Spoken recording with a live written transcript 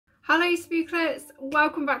Hello spooklets,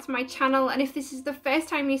 welcome back to my channel, and if this is the first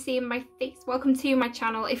time you're seeing my face, welcome to my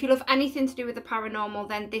channel. If you love anything to do with the paranormal,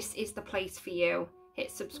 then this is the place for you.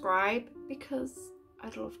 Hit subscribe because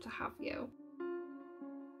I'd love to have you.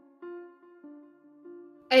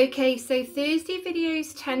 Okay, so Thursday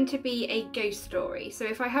videos tend to be a ghost story. So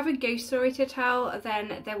if I have a ghost story to tell,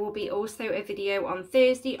 then there will be also a video on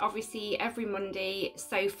Thursday. Obviously, every Monday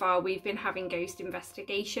so far, we've been having ghost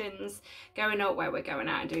investigations going up where we're going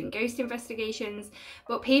out and doing ghost investigations.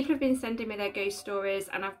 But people have been sending me their ghost stories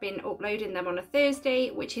and I've been uploading them on a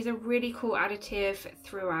Thursday, which is a really cool additive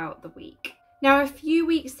throughout the week. Now, a few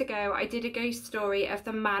weeks ago, I did a ghost story of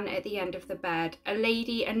the man at the end of the bed. A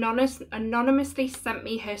lady anonymously sent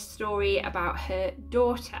me her story about her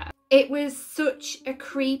daughter. It was such a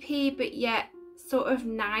creepy but yet sort of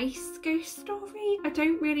nice ghost story. I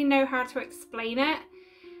don't really know how to explain it.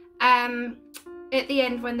 At the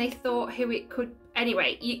end, when they thought who it could...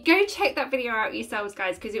 Anyway, you go check that video out yourselves,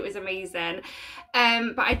 guys, because it was amazing.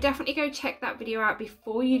 But I definitely go check that video out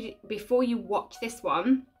before you watch this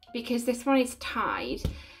one, because this one is tied.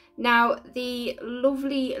 Now, the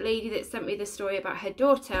lovely lady that sent me the story about her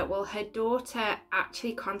daughter, well, her daughter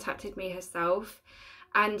actually contacted me herself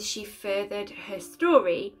and she furthered her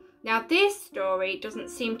story. Now, this story doesn't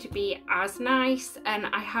seem to be as nice, and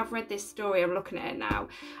I have read this story, I'm looking at it now.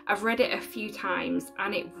 I've read it a few times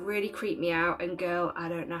and it really creeped me out, and girl, I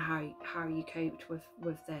don't know how you coped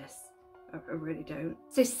with this. I really don't.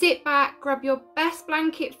 So sit back, grab your best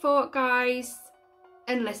blanket fort, guys,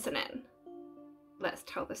 and listen in. Let's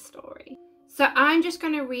tell the story. So I'm just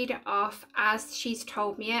going to read it off as she's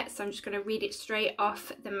told me it. So I'm just going to read it straight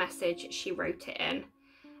off the message she wrote it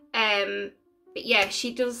in. But yeah,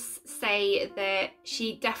 she does say that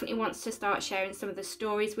she definitely wants to start sharing some of the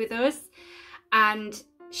stories with us, and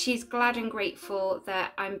she's glad and grateful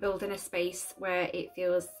that I'm building a space where it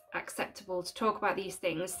feels acceptable to talk about these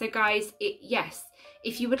things. So guys, yes,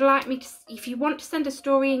 if you would like me to, if you want to send a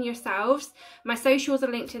story in yourselves, my socials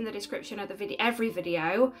are linked in the description of the video, every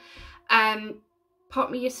video. Pop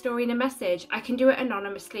me your story in a message. I can do it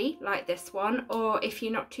anonymously like this one, or if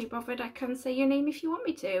you're not too bothered, I can say your name if you want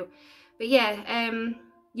me to. But yeah,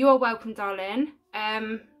 you are welcome, darling.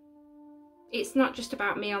 It's not just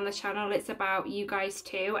about me on the channel, it's about you guys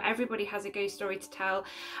too. Everybody has a ghost story to tell,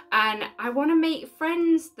 and I want to make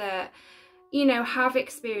friends that, you know, have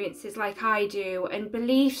experiences like I do and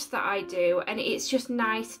beliefs that I do, and it's just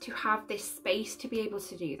nice to have this space to be able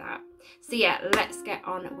to do that. So yeah, let's get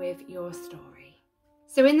on with your story.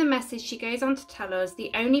 So in the message, she goes on to tell us,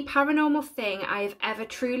 the only paranormal thing I have ever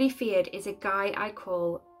truly feared is a guy I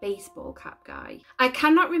call baseball cap guy. I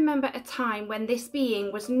cannot remember a time when this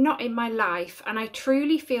being was not in my life, and I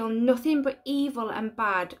truly feel nothing but evil and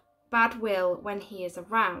bad will when he is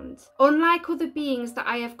around. Unlike other beings that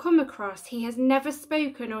I have come across, he has never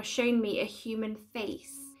spoken or shown me a human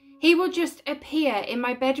face. He will just appear in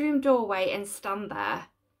my bedroom doorway and stand there.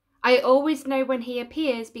 I always know when he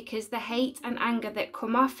appears because the hate and anger that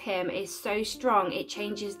come off him is so strong it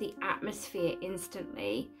changes the atmosphere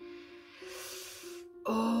instantly.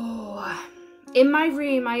 Oh, in my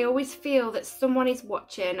room I always feel that someone is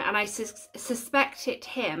watching, and I suspect it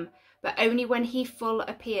him, but only when he full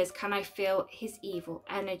appears can I feel his evil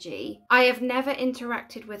energy. I have never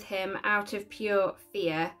interacted with him out of pure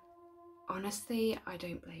fear. Honestly, I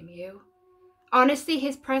don't blame you. Honestly,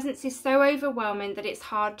 his presence is so overwhelming that it's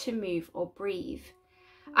hard to move or breathe.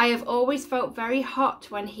 I have always felt very hot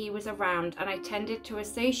when he was around, and I tended to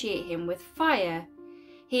associate him with fire.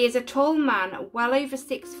 He is a tall man, well over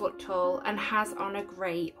 6 foot tall, and has on a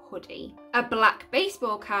grey hoodie, a black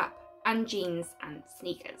baseball cap, and jeans and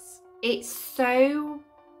sneakers. It's so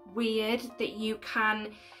weird that you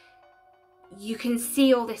can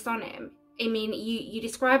see all this on him. I mean, you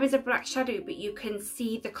describe as a black shadow, but you can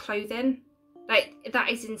see the clothing. Like, that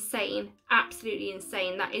is insane, absolutely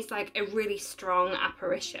insane. That is like a really strong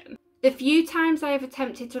apparition. The few times I have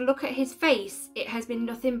attempted to look at his face, it has been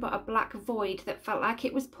nothing but a black void that felt like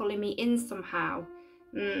it was pulling me in somehow.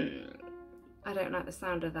 I don't like the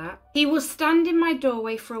sound of that. He will stand in my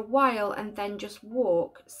doorway for a while and then just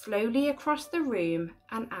walk slowly across the room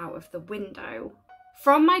and out of the window.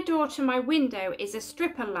 From my door to my window is a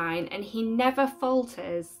stripper line, and he never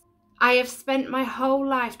falters. I have spent my whole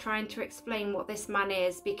life trying to explain what this man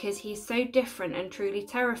is, because he's so different and truly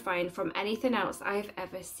terrifying from anything else I have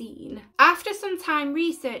ever seen. After some time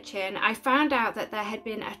researching, I found out that there had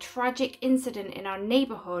been a tragic incident in our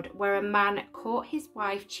neighbourhood where a man caught his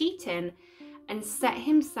wife cheating and set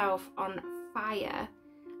himself on fire,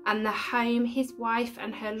 and the home his wife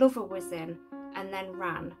and her lover was in, and then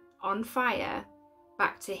ran on fire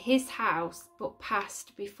back to his house but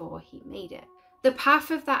passed before he made it. The path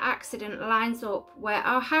of that accident lines up where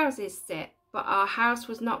our houses sit, but our house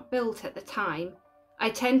was not built at the time. I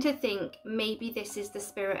tend to think maybe this is the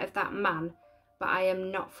spirit of that man, but I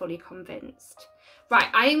am not fully convinced. Right,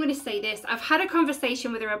 I am going to say this. I've had a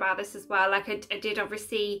conversation with her about this as well. Like I did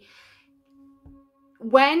obviously,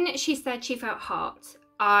 when she said she felt hot,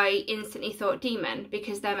 I instantly thought demon,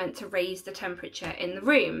 because they're meant to raise the temperature in the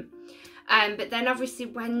room. But then obviously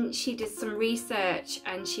when she did some research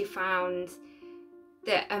and she found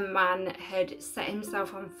that a man had set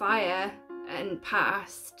himself on fire and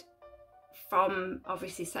passed from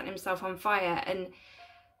obviously setting himself on fire, and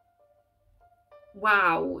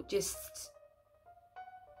wow, just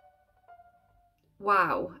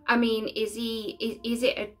wow. I mean, is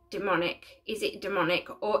it demonic,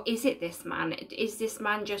 or is it this man? Is this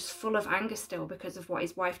man just full of anger still because of what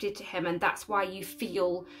his wife did to him, and that's why you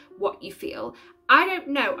feel what you feel? I don't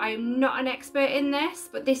know. I'm not an expert in this,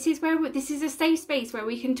 but this is a safe space where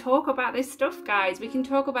we can talk about this stuff, guys. We can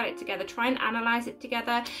talk about it together, try and analyze it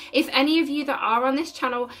together. If any of you that are on this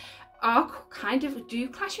channel are kind of, do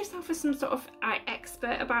class yourself as some sort of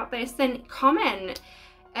expert about this, then comment.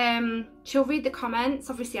 She'll read the comments.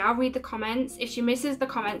 Obviously I'll read the comments. If she misses the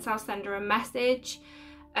comments, I'll send her a message.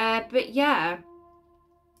 But yeah,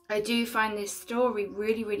 I do find this story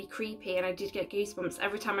really, really creepy, and I did get goosebumps.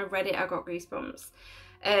 Every time I read it, I got goosebumps.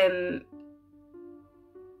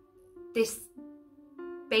 This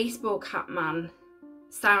baseball cap man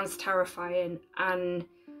sounds terrifying, and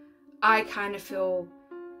I kind of feel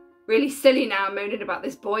really silly now moaning about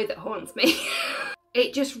this boy that haunts me.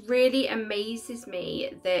 It just really amazes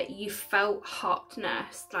me that you felt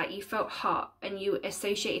hotness, like you felt hot and you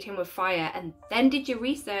associated him with fire, and then did your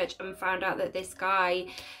research and found out that this guy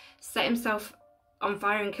set himself on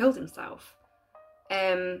fire and killed himself.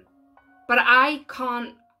 But I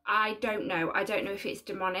don't know if it's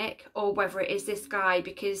demonic or whether it is this guy,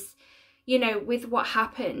 because, you know, with what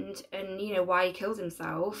happened and, you know, why he killed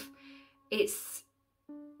himself, he's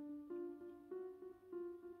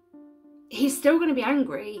still going to be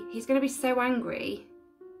angry. He's going to be so angry.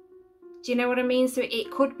 Do you know what I mean? So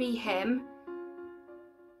it could be him.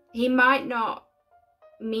 He might not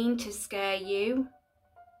mean to scare you.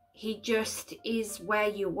 He just is where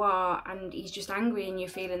you are, and he's just angry and you're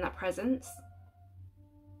feeling that presence.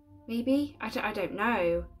 Maybe? I don't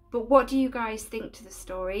know. But what do you guys think to the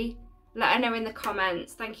story? Let her know in the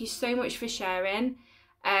comments. Thank you so much for sharing.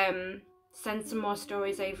 Send some more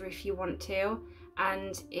stories over if you want to.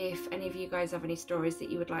 And if any of you guys have any stories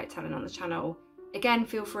that you would like telling on the channel, again,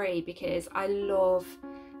 feel free, because I love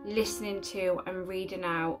listening to and reading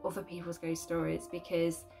out other people's ghost stories,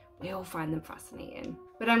 because we all find them fascinating.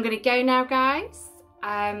 But I'm going to go now, guys.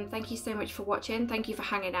 Thank you so much for watching. Thank you for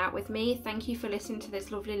hanging out with me. Thank you for listening to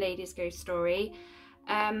this lovely lady's ghost story.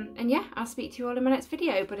 And yeah, I'll speak to you all in my next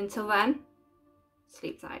video. But until then,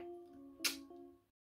 sleep tight.